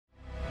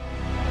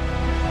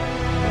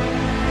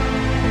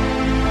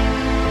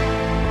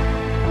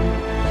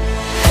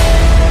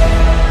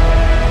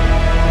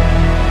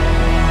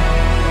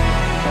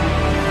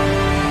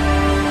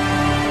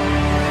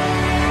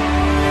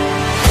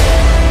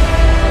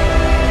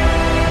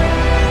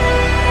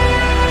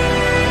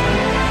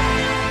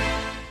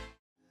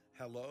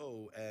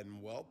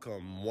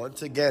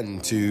once again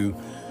to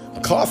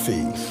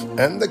Coffee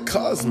and the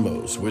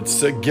Cosmos with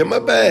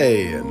Sagima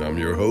Bay, and I'm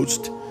your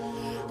host,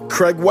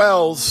 Craig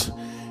Wells,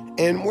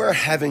 and we're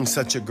having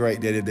such a great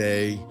day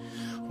today.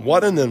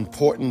 What an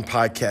important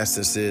podcast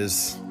this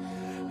is.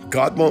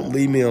 God won't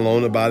leave me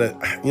alone about it.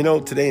 You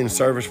know, today in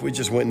service, we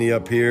just went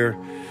up here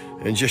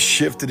and just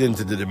shifted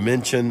into the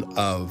dimension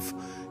of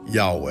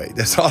Yahweh.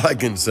 That's all I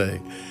can say.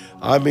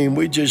 I mean,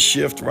 we just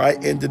shift right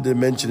into the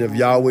dimension of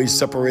Yahweh,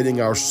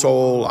 separating our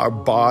soul, our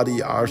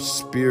body, our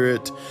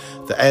spirit.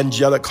 The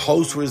angelic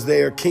host was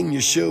there. King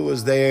Yeshua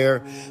was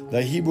there.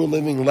 The Hebrew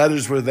living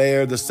letters were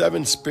there. The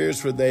seven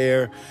spirits were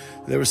there.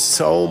 There was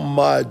so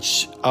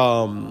much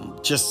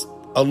just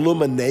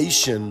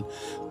illumination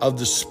of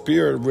the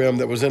spirit realm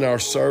that was in our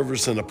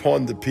service and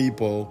upon the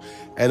people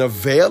and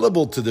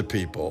available to the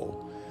people.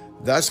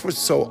 That's what's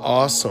so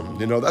awesome.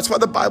 You know, that's why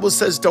the Bible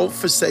says, don't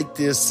forsake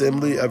the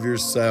assembly of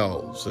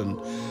yourselves. And,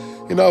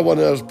 you know, when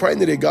I was praying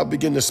today, God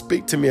began to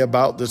speak to me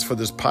about this for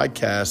this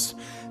podcast.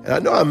 And I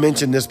know I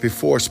mentioned this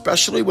before,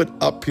 especially with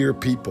up here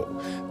people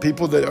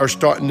that are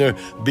starting to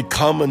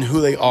become who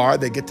they are.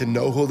 They get to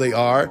know who they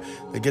are.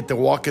 They get to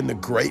walk in the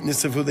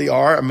greatness of who they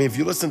are. I mean, if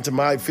you listen to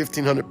my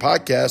 1,500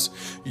 podcasts,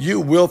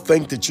 you will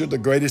think that you're the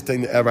greatest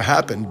thing that ever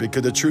happened,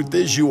 because the truth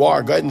is you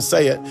are. Go ahead and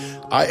say it.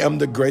 I am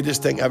the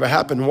greatest thing ever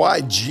happened.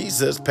 Why?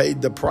 Jesus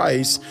paid the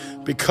price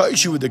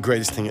because you were the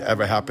greatest thing that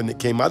ever happened. It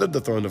came out of the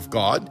throne of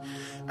God.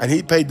 And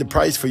he paid the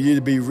price for you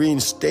to be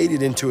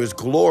reinstated into his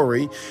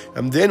glory.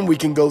 And then we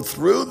can go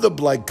through the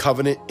blood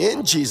covenant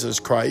in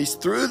Jesus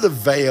Christ, through the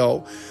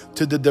veil,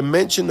 to the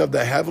dimension of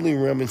the heavenly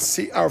realm and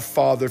see our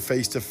Father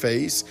face to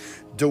face,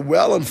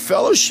 dwell in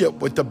fellowship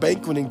with the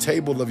banqueting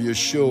table of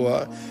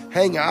Yeshua,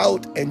 hang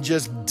out and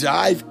just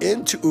dive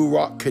into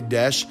Urach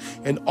Kadesh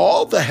and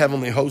all the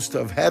heavenly host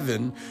of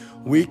heaven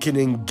we can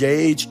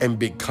engage and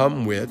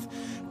become with.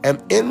 And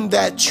in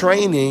that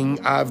training,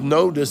 I've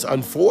noticed,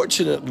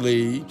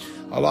 unfortunately,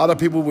 a lot of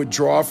people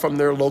withdraw from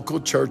their local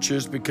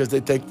churches because they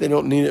think they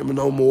don't need it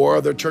no more,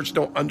 or their church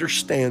don't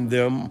understand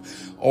them,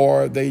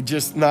 or they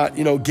just not,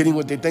 getting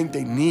what they think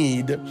they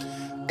need.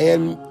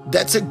 And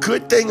that's a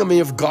good thing. I mean,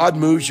 if God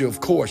moves you, of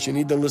course, you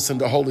need to listen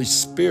to Holy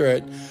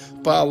Spirit.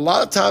 But a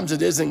lot of times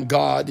it isn't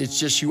God. It's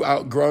just you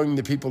outgrowing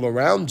the people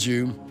around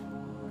you.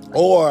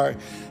 Or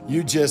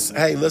you just,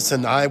 hey,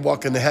 listen, I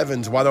walk in the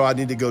heavens. Why do I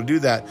need to go do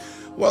that?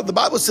 Well, the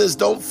Bible says,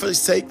 don't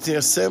forsake the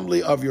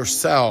assembly of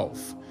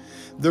yourself.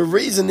 The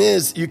reason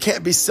is you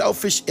can't be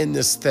selfish in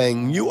this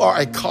thing. You are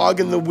a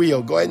cog in the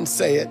wheel. Go ahead and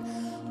say it.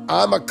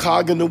 I'm a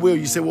cog in the wheel.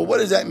 You say, well, what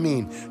does that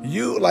mean?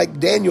 You, like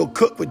Daniel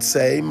Cook would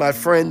say, my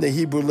friend, the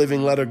Hebrew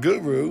living letter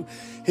guru,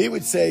 he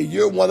would say,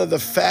 you're one of the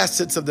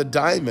facets of the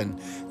diamond.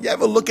 You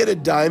ever look at a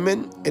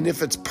diamond, and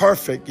if it's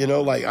perfect,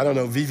 like, I don't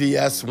know,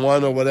 VVS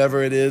 1 or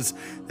whatever it is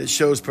that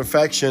shows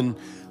perfection,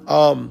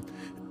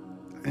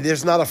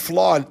 there's not a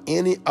flaw in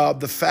any of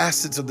the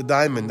facets of the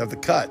diamond, of the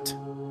cut.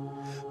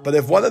 But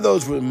if one of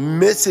those were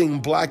missing,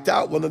 blacked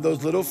out, one of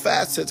those little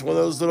facets, one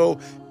of those little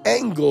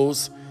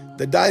angles,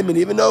 the diamond,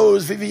 even though it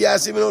was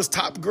VVS, even though it was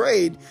top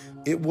grade,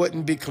 it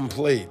wouldn't be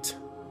complete.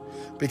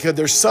 Because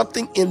there's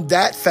something in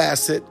that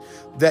facet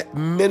that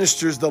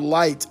ministers the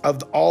light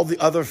of all the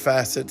other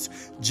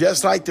facets,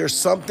 just like there's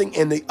something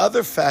in the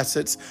other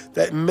facets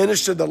that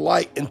minister the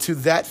light into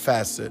that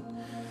facet.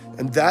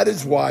 And that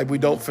is why we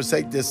don't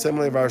forsake the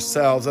assembly of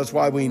ourselves. That's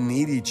why we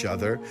need each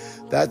other.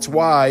 That's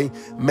why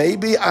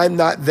maybe I'm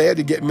not there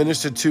to get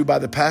ministered to by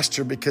the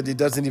pastor because he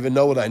doesn't even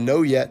know what I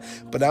know yet,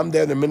 but I'm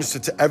there to minister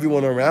to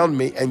everyone around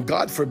me. And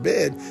God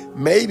forbid,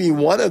 maybe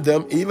one of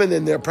them, even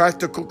in their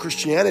practical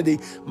Christianity,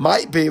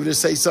 might be able to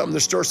say something to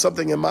stir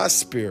something in my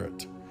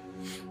spirit.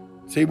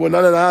 See, we're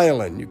not an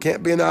island. You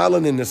can't be an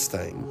island in this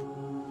thing.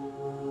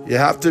 You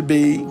have to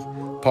be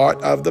part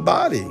of the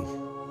body.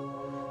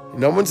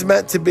 No one's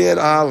meant to be an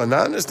island.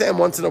 I understand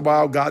once in a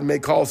while God may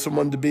call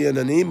someone to be an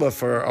anema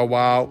for a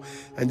while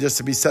and just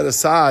to be set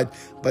aside,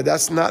 but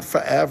that's not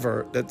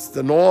forever. That's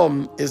the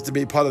norm, is to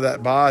be part of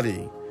that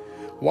body.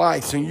 Why?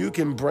 So you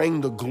can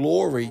bring the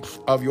glory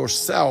of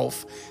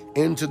yourself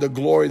into the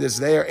glory that's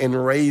there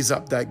and raise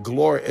up that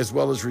glory, as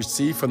well as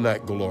receive from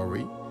that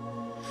glory,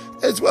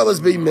 as well as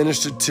be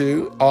ministered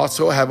to,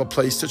 also have a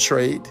place to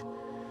trade.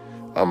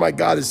 Oh my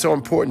God, it's so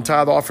important.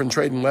 Tithe, offering,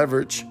 trade, and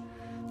leverage.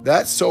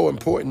 That's so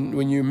important.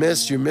 When you're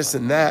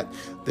missing that.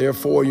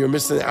 Therefore, you're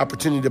missing the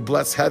opportunity to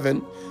bless heaven,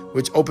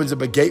 which opens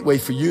up a gateway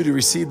for you to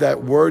receive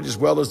that word, as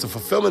well as the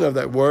fulfillment of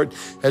that word,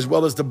 as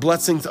well as the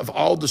blessings of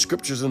all the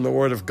scriptures in the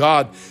word of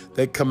God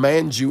that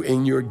command you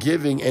in your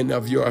giving and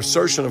of your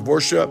assertion of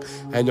worship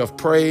and of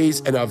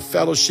praise and of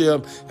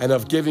fellowship and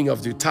of giving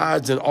of your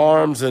tithes and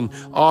alms and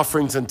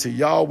offerings unto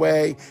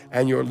Yahweh,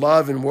 and your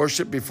love and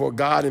worship before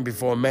God and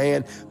before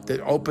man that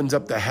opens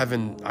up the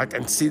heaven. I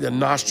can see the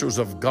nostrils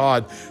of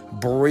God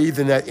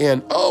breathing that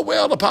in. Oh,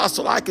 well,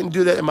 Apostle, I can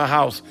do that in my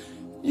house.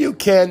 You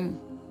can,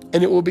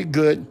 and it will be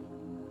good.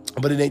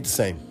 But it ain't the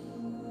same.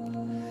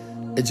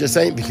 It just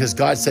ain't, because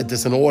God set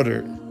this in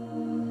order.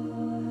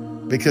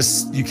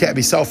 Because you can't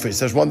be selfish.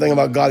 There's one thing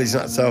about God, he's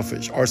not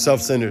selfish or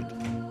self-centered.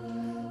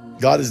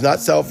 God is not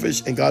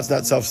selfish and God's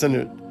not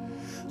self-centered.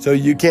 So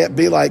you can't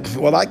be like,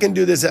 well, I can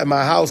do this at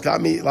my house. I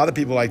meet a lot of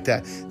people like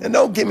that. And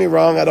don't get me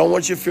wrong, I don't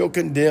want you to feel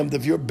condemned.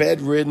 If you're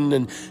bedridden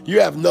and you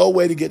have no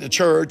way to get to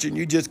church and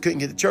you just couldn't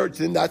get to church,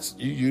 then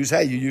you use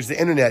the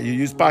internet, you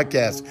use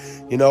podcasts.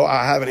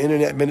 I have an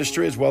internet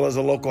ministry as well as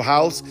a local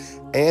house,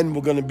 and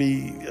we're going to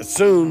be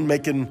soon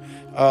making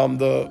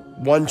the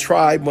one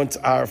tribe. Once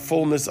our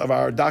fullness of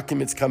our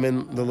documents come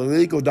in, the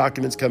legal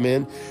documents come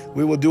in,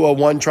 we will do a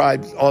one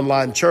tribe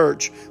online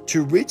church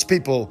to reach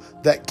people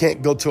that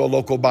can't go to a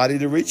local body,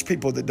 to reach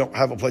people that don't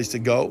have a place to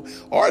go,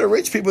 or to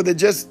reach people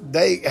that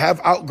they have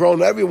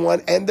outgrown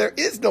everyone and there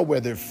is nowhere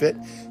they're fit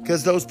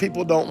because those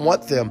people don't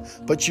want them.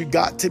 But you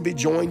got to be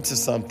joined to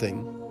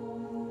something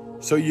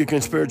so you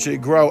can spiritually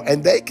grow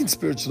and they can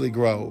spiritually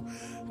grow.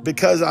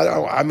 Because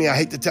I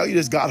hate to tell you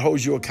this, God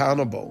holds you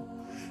accountable.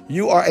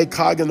 You are a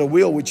cog in the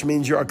wheel, which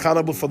means you're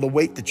accountable for the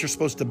weight that you're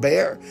supposed to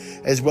bear,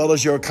 as well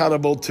as you're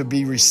accountable to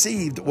be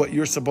received what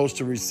you're supposed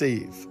to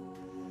receive.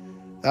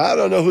 Now, I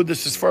don't know who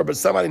this is for, but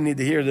somebody need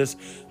to hear this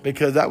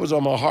because that was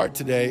on my heart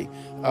today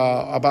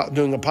about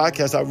doing a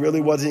podcast. I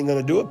really wasn't going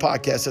to do a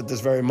podcast at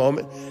this very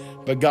moment,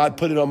 but God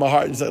put it on my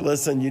heart and said,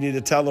 listen, you need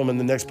to tell them in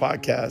the next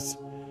podcast.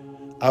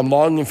 I'm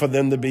longing for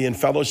them to be in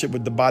fellowship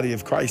with the body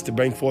of Christ to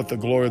bring forth the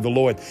glory of the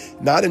Lord,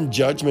 not in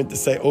judgment to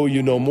say, oh,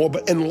 you know more,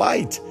 but in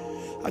light.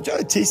 I try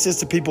to teach this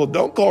to people.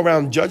 Don't go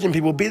around judging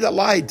people. Be the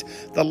light.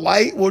 The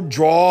light will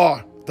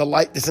draw the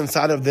light that's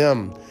inside of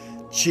them.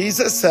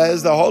 Jesus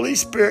says the Holy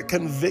Spirit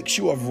convicts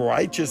you of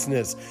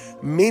righteousness,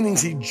 meaning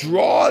he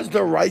draws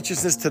the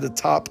righteousness to the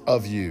top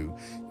of you,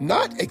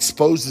 not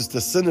exposes the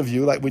sin of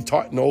you like we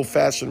taught in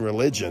old-fashioned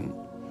religion.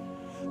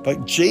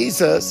 But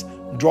Jesus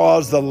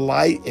draws the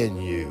light in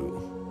you.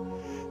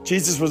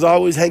 Jesus was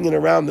always hanging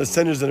around the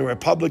sinners and the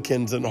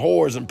Republicans and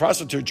whores and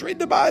prostitutes. Read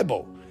the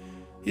Bible.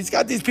 He's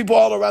got these people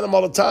all around him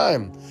all the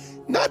time.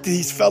 Not that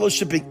he's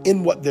fellowshipping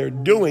in what they're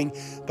doing,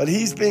 but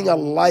he's being a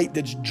light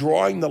that's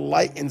drawing the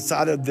light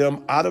inside of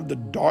them out of the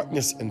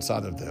darkness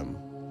inside of them.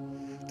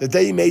 That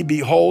they may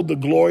behold the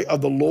glory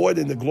of the Lord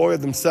and the glory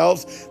of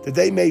themselves, that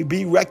they may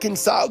be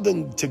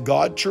reconciled to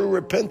God. True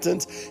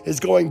repentance is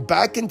going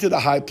back into the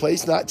high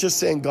place, not just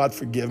saying, God,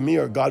 forgive me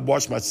or God,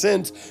 wash my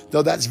sins,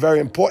 though that's very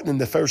important in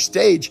the first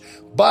stage.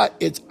 But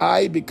it's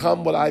I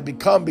become what I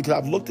become because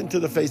I've looked into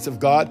the face of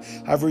God.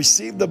 I've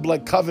received the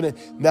blood covenant.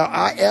 Now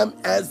I am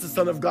as the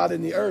Son of God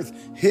in the earth.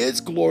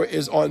 His glory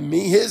is on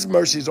me. His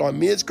mercy is on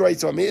me. His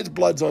grace on me. His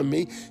blood's on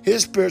me.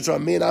 His Spirit's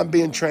on me. And I'm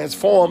being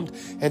transformed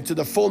into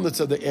the fullness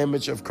of the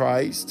image of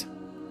Christ.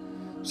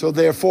 So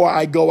therefore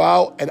I go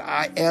out and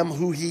I am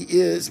who he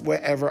is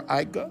wherever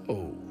I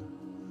go.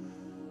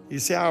 You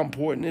see how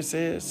important this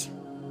is?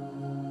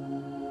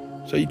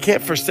 So you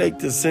can't forsake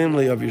the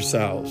assembly of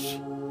yourselves.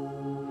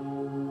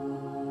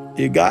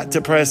 You got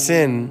to press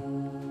in.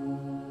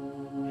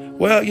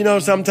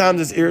 Well, sometimes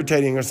it's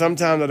irritating or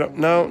sometimes I don't.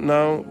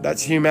 No,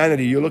 that's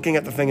humanity. You're looking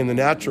at the thing in the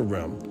natural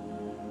realm.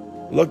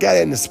 Look at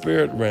it in the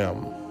spirit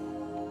realm.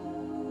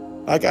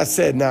 Like I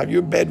said, now, if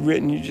you're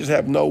bedridden, you just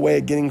have no way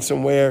of getting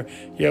somewhere.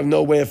 You have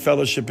no way of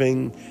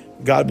fellowshipping.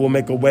 God will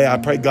make a way. I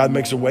pray God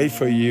makes a way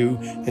for you.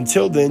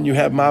 Until then, you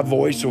have my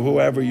voice or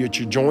whoever you're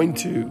joined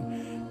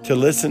to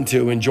listen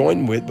to and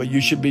join with. But you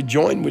should be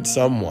joined with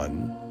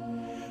someone.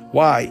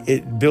 Why?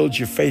 It builds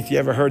your faith. You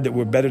ever heard that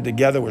we're better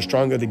together, we're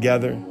stronger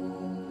together?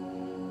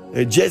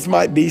 It just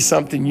might be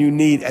something you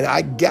need, and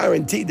I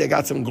guarantee they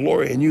got some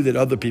glory in you that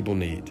other people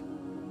need.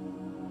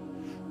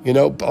 A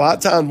lot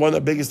of times, one of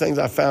the biggest things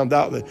I found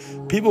out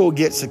that people will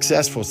get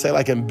successful, say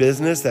like in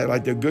business, that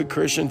like they're good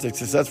Christians, they're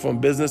successful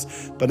in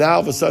business, but now all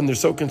of a sudden they're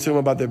so consumed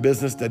about their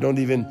business, they don't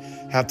even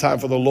have time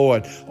for the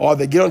Lord. Or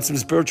they get on some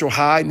spiritual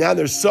high. Now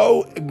they're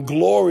so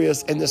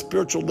glorious in the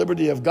spiritual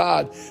liberty of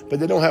God,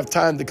 but they don't have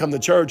time to come to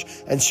church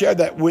and share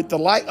that with the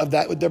light of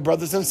that with their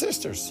brothers and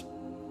sisters.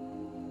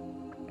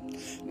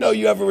 No,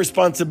 you have a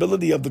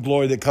responsibility of the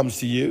glory that comes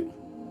to you.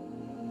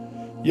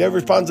 You have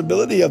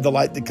responsibility of the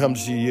light that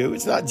comes to you.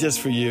 It's not just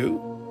for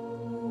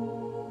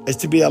you. It's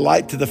to be a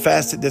light to the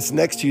facet that's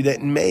next to you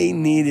that may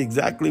need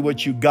exactly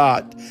what you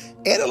got.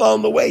 And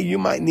along the way, you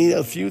might need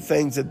a few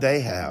things that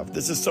they have.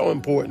 This is so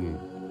important.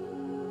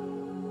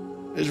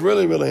 It's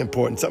really, really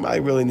important.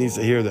 Somebody really needs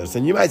to hear this.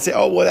 And you might say,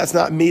 oh, well, that's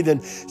not me.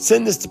 Then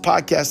send this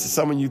podcast to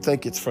someone you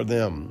think it's for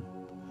them.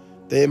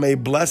 They may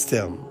bless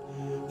them.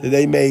 That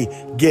they may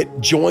get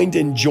joined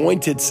and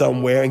jointed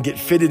somewhere and get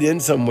fitted in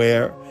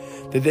somewhere,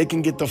 that they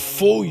can get the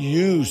full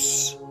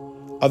use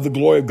of the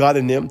glory of God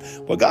in them.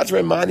 What God's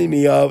reminding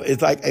me of is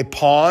like a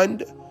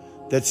pond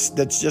that's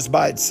just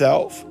by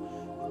itself.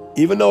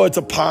 Even though it's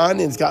a pond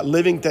and it's got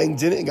living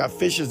things in it and got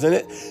fishes in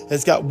it, and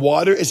it's got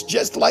water, it's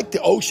just like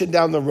the ocean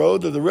down the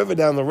road or the river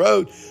down the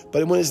road.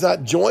 But when it's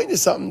not joined to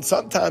something,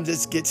 sometimes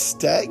it gets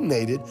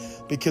stagnated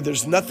because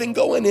there's nothing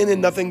going in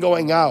and nothing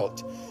going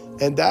out.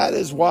 And that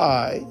is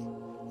why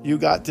you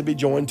got to be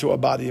joined to a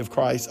body of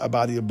Christ, a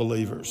body of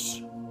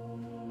believers.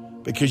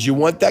 because you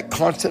want that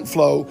constant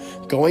flow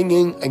going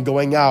in and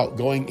going out,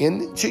 going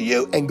into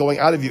you and going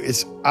out of you.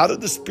 It's out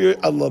of the spirit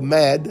of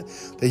Lamed,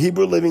 the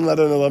Hebrew living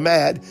letter of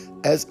Lamed.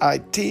 As I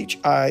teach,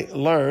 I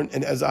learn,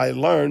 and as I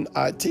learn,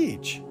 I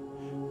teach.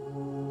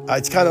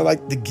 It's kind of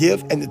like the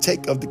give and the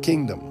take of the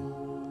kingdom.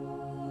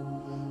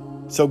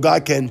 So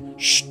God can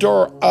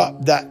stir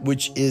up that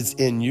which is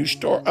in you.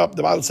 Stir up,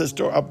 the Bible says,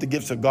 stir up the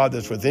gifts of God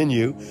that's within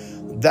you.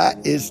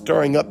 That is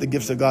stirring up the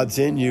gifts of God's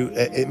in you.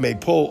 It may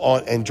pull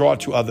on and draw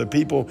to other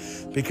people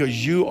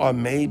because you are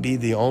maybe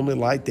the only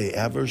light they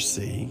ever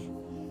see.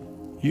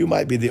 You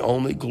might be the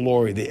only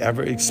glory they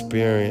ever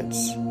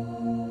experience.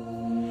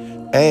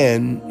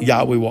 And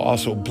Yahweh will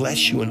also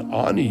bless you and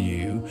honor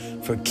you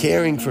for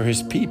caring for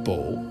his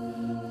people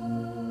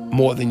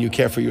more than you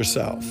care for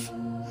yourself.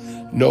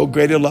 No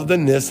greater love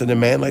than this, that a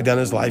man lay down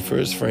his life for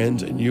his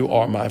friends, and you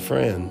are my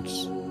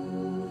friends.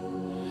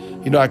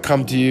 You know, I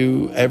come to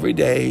you every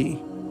day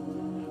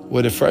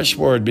with a fresh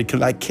word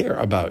because I care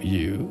about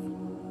you.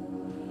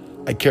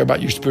 I care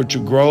about your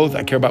spiritual growth.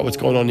 I care about what's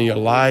going on in your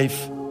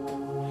life.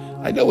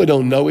 I know we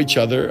don't know each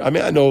other. I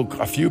mean, I know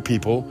a few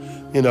people,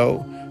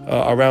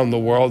 around the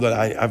world that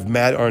I've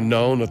met or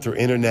known or through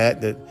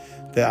internet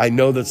that I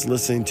know that's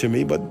listening to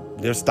me,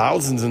 but there's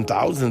thousands and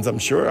thousands, I'm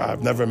sure,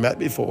 I've never met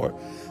before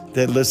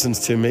that listens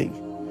to me.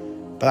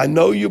 But I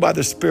know you by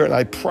the Spirit, and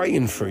I'm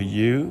praying for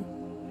you.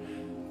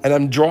 And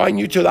I'm drawing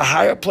you to the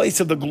higher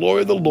place of the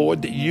glory of the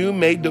Lord that you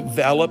may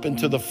develop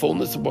into the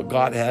fullness of what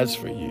God has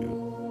for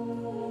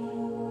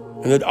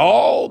you. And that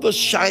all the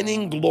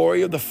shining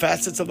glory of the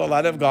facets of the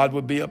light of God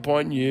would be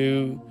upon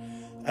you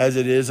as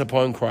it is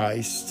upon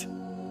Christ.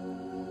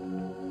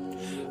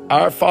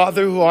 Our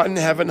Father who art in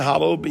heaven,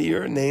 hallowed be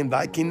your name.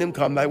 Thy kingdom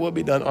come, thy will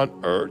be done on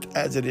earth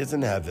as it is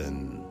in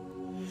heaven.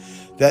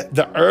 That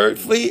the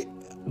earthly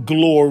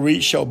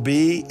glory shall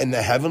be in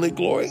the heavenly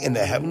glory, and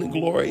the heavenly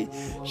glory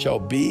shall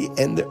be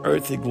in the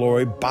earthly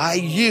glory by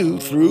you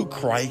through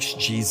Christ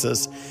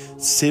Jesus,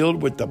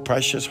 sealed with the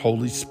precious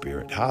Holy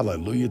Spirit.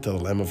 Hallelujah to the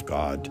Lamb of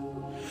God.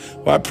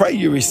 Well, I pray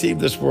you receive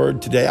this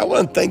word today. I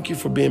want to thank you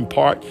for being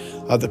part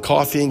of the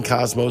Coffee and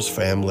Cosmos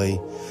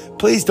family.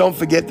 Please don't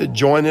forget to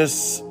join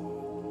us,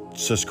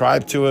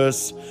 subscribe to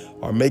us,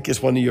 or make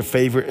us one of your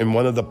favorite in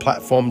one of the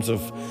platforms of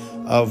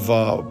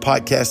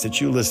podcasts that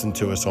you listen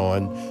to us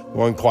on.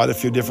 We're on quite a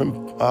few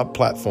different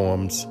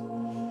platforms.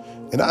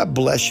 And I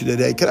bless you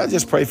today. Can I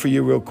just pray for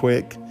you real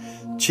quick?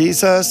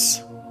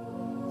 Jesus,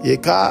 may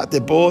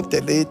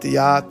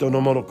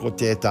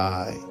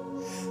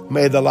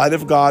the light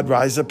of God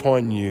rise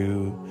upon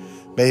you.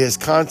 May his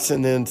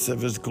countenance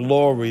of his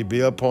glory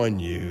be upon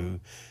you.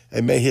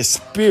 And may his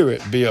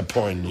spirit be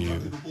upon you.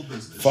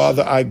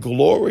 Father, I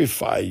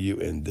glorify you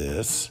in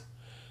this.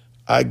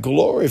 I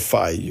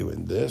glorify you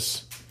in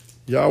this.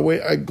 Yahweh,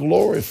 I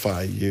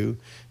glorify you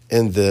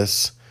in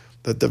this,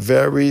 that the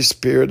very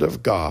Spirit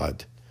of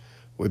God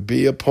would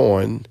be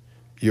upon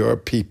your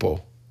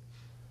people.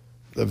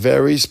 The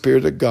very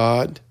Spirit of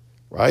God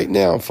right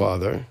now,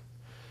 Father,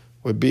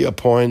 would be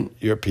upon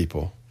your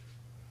people.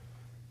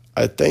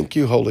 I thank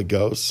you, Holy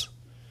Ghost.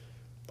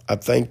 I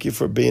thank you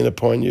for being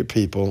upon your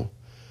people.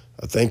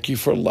 I thank you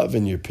for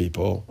loving your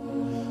people.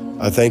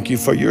 I thank you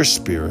for your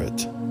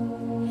Spirit.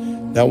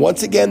 Now,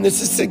 once again,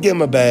 this is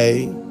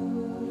Sigimabe.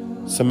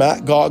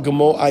 Samat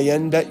Gagamo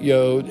Ayen Bet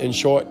Yod, in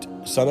short,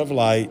 Son of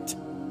Light.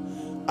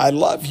 I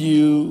love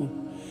you.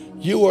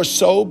 You are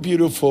so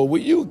beautiful.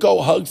 Will you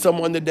go hug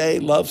someone today,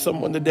 love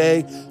someone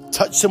today,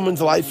 touch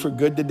someone's life for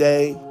good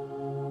today?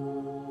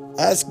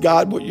 Ask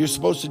God what you're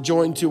supposed to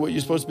join to, what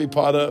you're supposed to be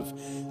part of,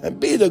 and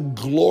be the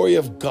glory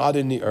of God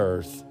in the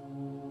earth,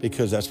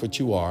 because that's what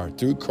you are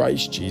through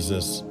Christ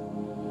Jesus.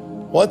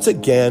 Once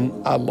again,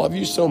 I love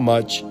you so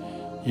much.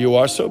 You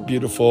are so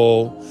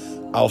beautiful.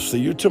 I'll see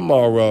you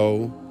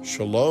tomorrow.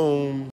 Shalom.